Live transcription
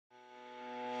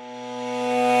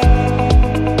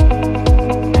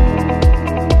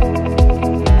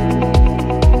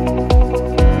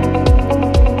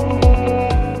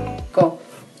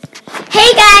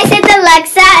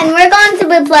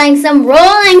playing some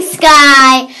Rolling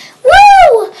Sky.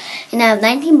 Woo! And I have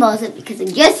 19 balls because I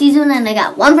just used one and I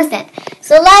got 1%.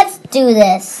 So let's do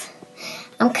this.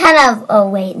 I'm kind of... Oh,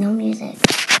 wait. No music.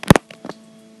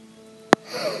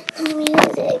 No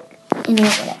music. You know,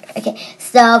 whatever. Okay.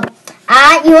 So,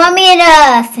 you want me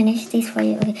to finish these for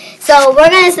you? Okay. So, we're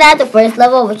going to start the first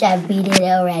level, which I beat it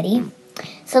already.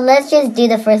 So, let's just do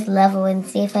the first level and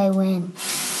see if I win.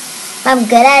 If I'm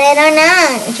good at it or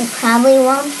not, which I probably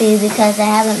won't be because I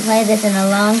haven't played this in a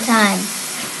long time.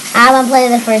 I haven't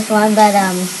played the first one, but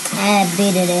I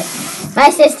beat it. My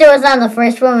sister was on the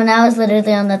first one, and I was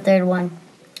literally on the third one.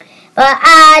 But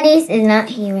Addis is not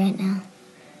here right now.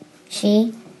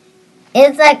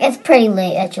 It's pretty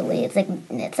late actually. It's like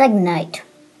night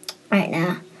right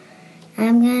now.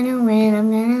 I'm gonna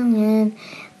win.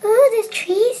 Ooh, this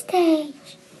tree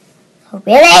stage. Oh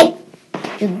really?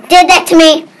 You did that to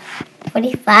me.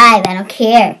 45. I don't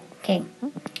care. Okay.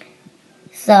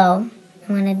 So I'm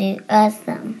gonna do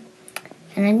awesome.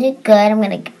 And I did good. I'm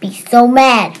gonna be so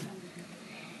mad.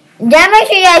 That make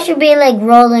sure you guys should be like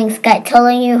Rolling Sky,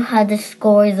 telling you how the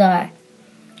scores are.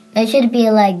 It should be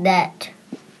like that.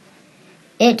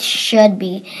 It should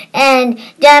be. And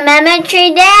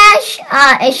Geometry Dash,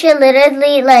 it should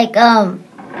literally like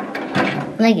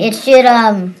it should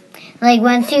like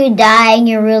once you die and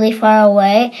you're really far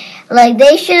away, like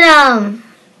they should like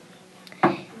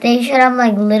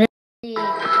literally like say,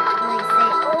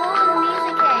 oh, the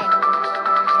music came.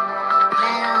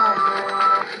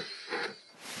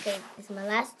 Okay, this is my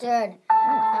last turn.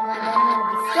 I'm gonna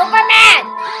be super mad.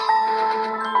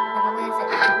 I'm gonna say,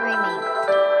 free me.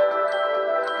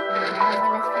 I'm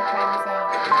gonna speak right and say,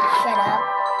 shut up.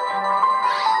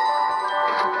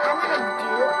 I'm gonna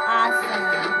do awesome.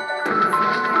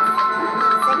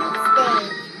 Second stage.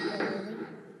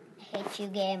 I hate you,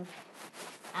 game.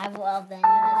 I will avenge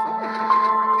myself.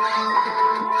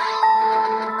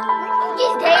 You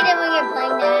just hate it when you're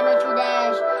playing Geometry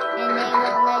Dash and they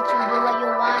won't let you do what you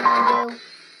want to do.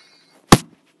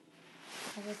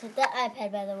 I just hit the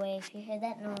iPad, by the way, if you hear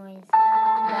that noise.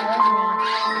 That was me.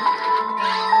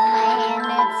 My hand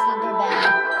is super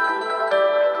bad.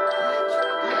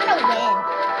 I'm gonna win.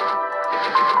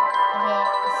 Okay,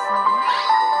 let's see.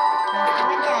 Last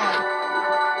time I died.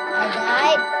 I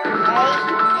died right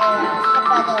there. Skip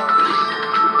by those.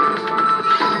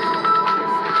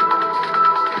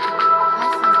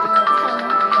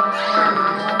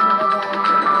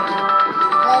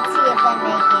 Let's see if I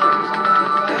make it.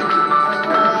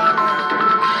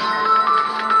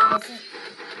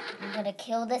 I'm gonna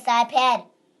kill this iPad.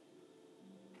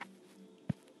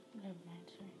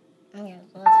 Okay,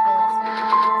 so let's do this.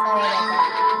 Sorry about that.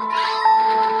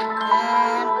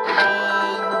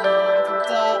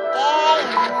 Today,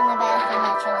 and I'm in the bathroom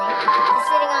actually. Just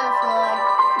sitting on the floor.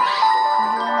 I'm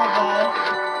doing my day.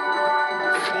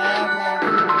 Sad life.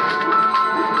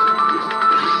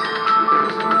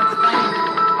 It's funny.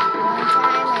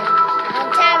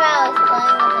 One time I was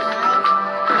playing with a knife,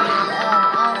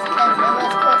 and because it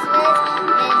was Christmas,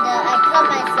 and I cut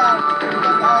myself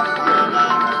because I was playing a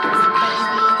game with this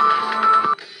baby.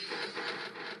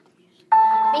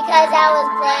 Because I was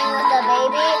playing with the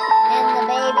baby, and the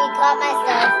baby caught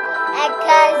myself. And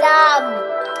because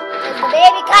the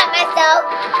baby caught myself,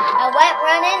 I went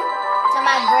running to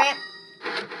my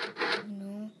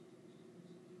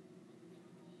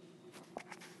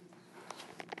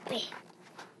Okay.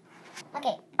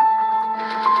 Okay,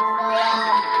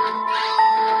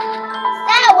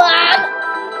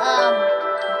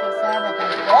 sorry about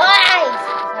that, boys.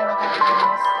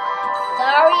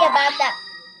 Sorry about that.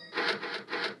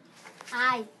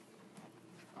 Hi.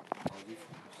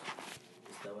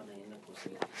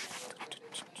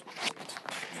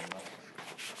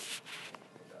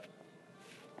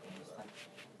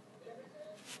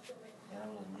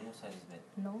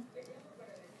 No.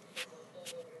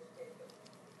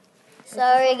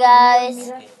 Sorry,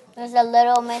 guys. There's a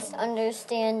little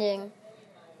misunderstanding.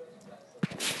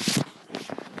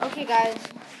 Okay, guys.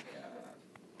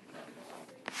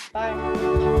 Bye.